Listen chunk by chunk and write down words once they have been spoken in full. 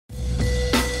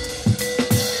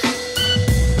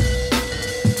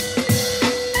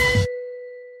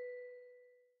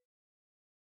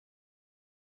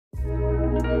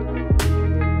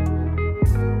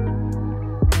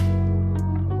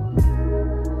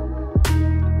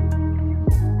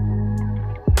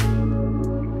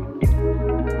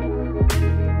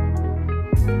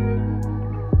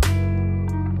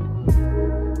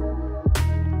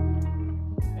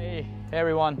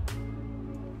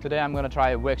everyone. Today I'm gonna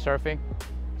try wake surfing.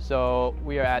 So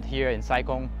we are here in Sai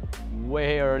Kung,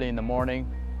 way early in the morning.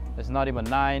 It's not even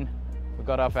 9. We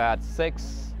got off at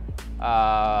 6 from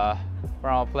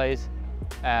our place,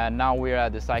 and now we're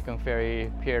at the Sai Kung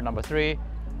ferry pier number 3.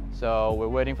 So we're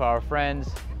waiting for our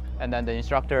friends and then the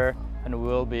instructor, and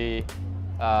we'll be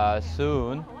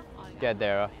soon get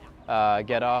there,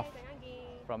 get off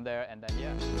from there, and then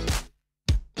yeah.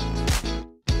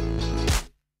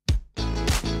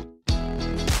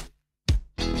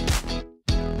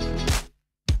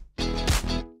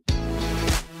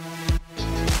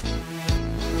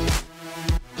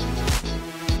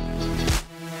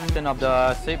 Of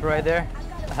the ship right there.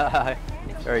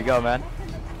 There you go, man.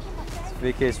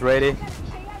 Vicky is ready.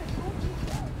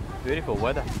 Beautiful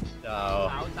weather.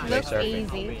 Looks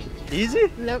easy.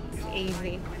 Easy? Looks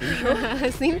easy.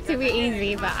 Seems to be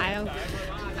easy, but I don't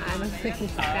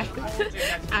think that.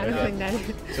 I don't think that is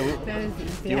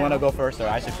easy. Do you want to go first, or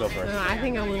I should go first? No, I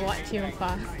think I will watch you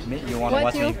first. Me? You want to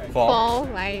watch me fall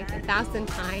like 1,000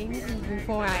 times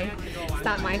before I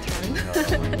start my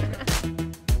turn.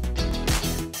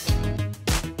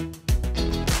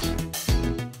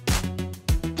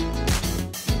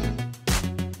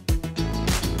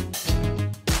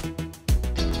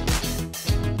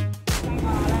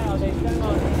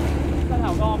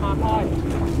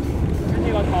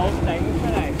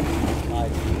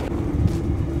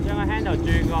 handle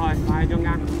轉過去，擺喺中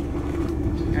間，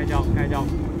繼續。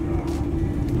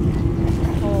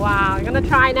Oh wow, you're gonna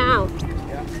try now.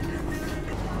 Yeah.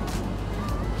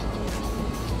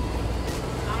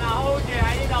 啱啦 ，hold 住喺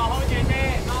呢度 ，hold 住先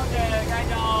 ，hold 住，繼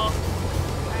續。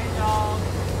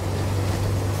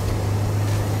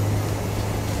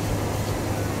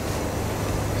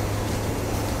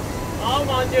好，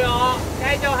望住我，繼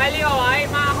續喺呢個位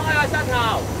擘開個膝頭，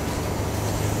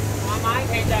慢慢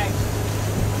企直。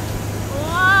 哇！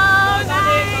多啲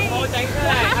腹部整出嚟，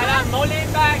係啦，唔好攣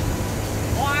逼，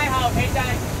歪後企正。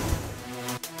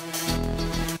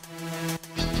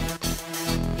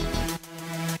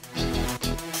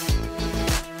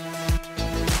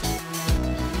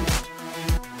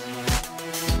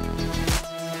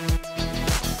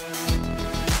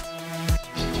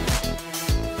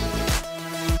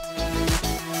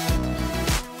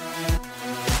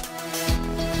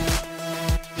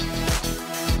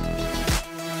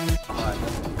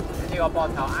個膊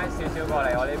頭挨少少過嚟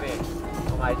我呢邊，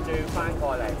同埋轉翻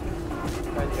過嚟，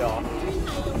跟住我。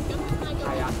係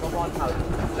啊，個膊頭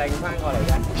擰翻過嚟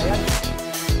嘅。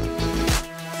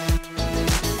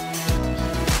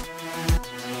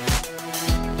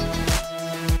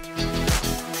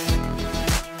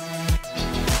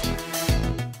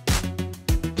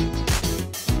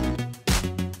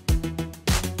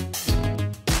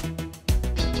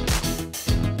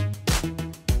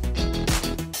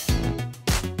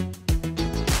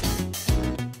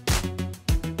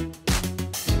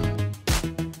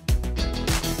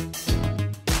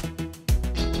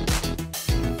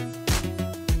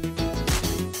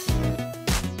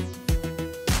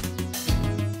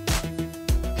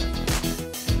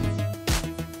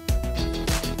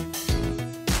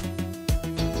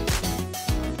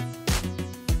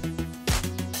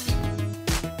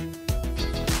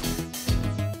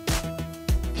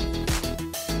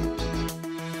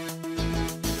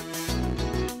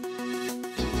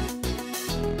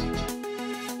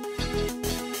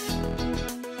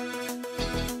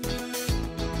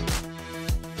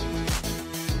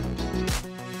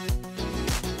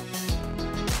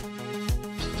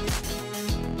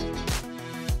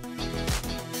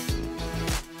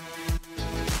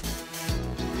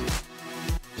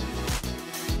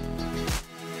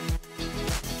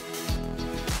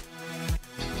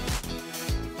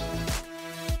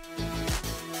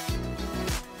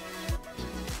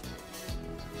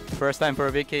First time for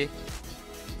Vicky,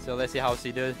 so let's see how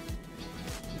she did.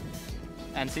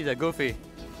 And she's a goofy,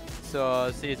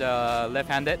 so she's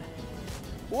left-handed.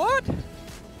 What?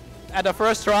 At the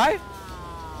first try?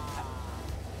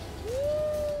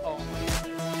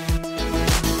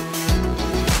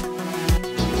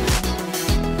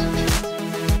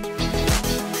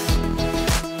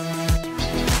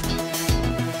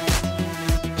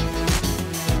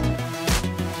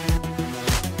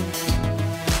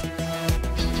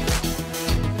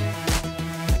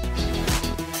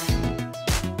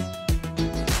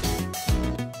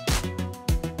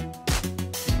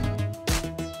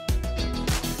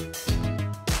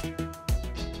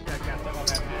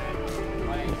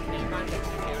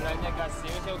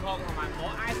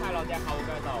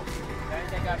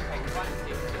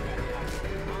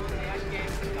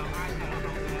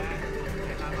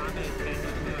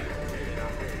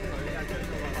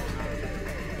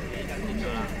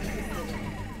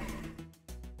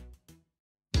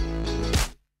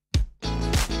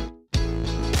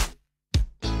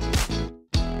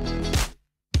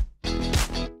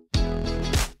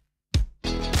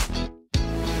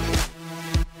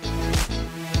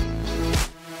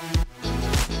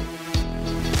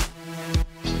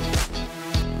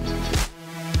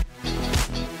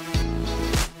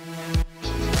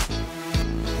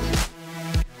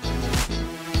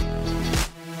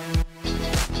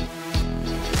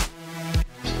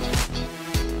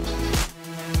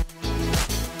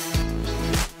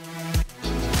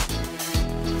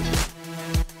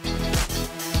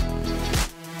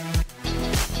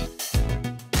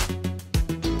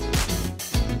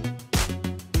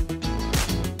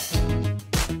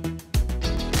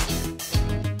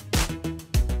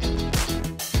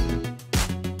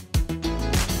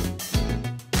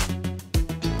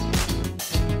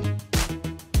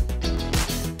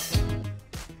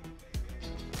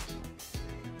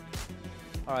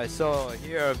 All right, so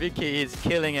here Vicky is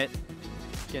killing it.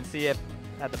 You can see it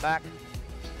at the back.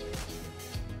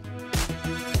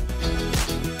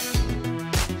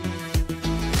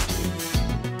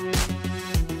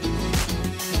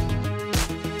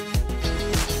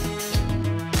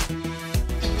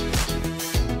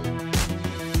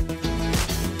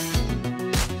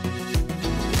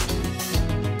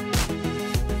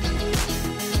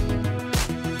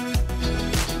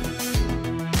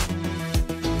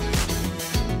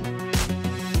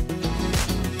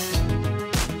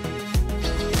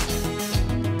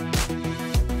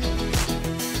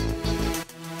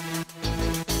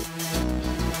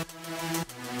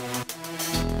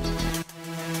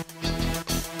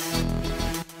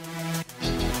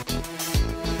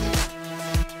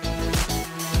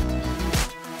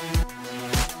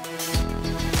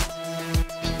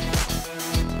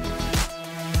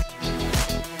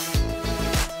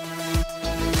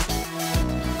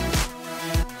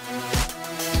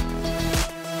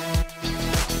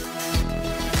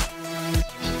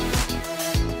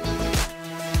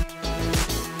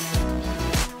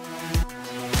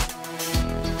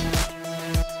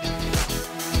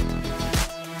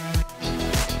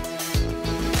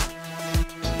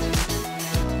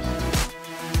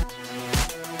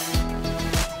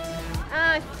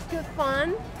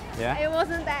 Fun. Yeah? It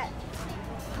wasn't that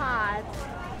hard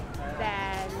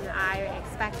than I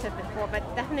expected before, but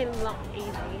definitely not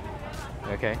easy.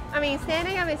 Okay. I mean,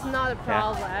 standing up is not a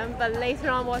problem, but later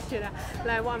on, what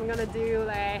I'm gonna do,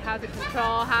 like how to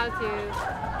control, how to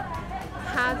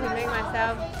make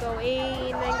myself go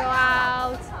in and go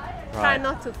out, try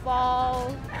not to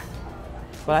fall.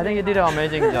 Well, I think you did an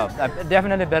amazing job.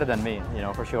 Definitely better than me, you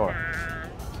know, for sure.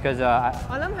 Because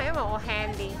我諗係因為我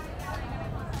輕啲。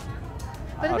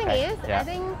But the thing is, I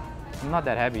think I'm not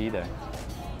that heavy either.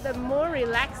 The more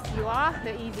relaxed you are,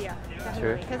 the easier.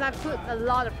 Definitely. Because I put a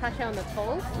lot of pressure on the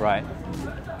toes. Right.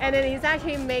 And then it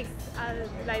actually makes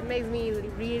me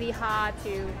really hard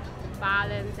to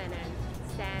balance and then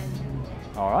stand.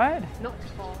 All right. Not to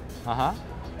fall. Uh-huh.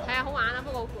 係啊，好玩啊，不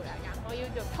過好攰啊，我要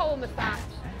做 toe massage.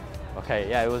 Okay,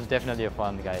 yeah, it was definitely a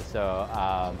fun, guys. So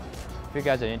if you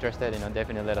guys are interested, you know,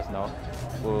 definitely let us know.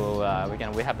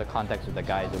 We have the contacts with the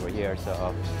guys over here.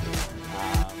 So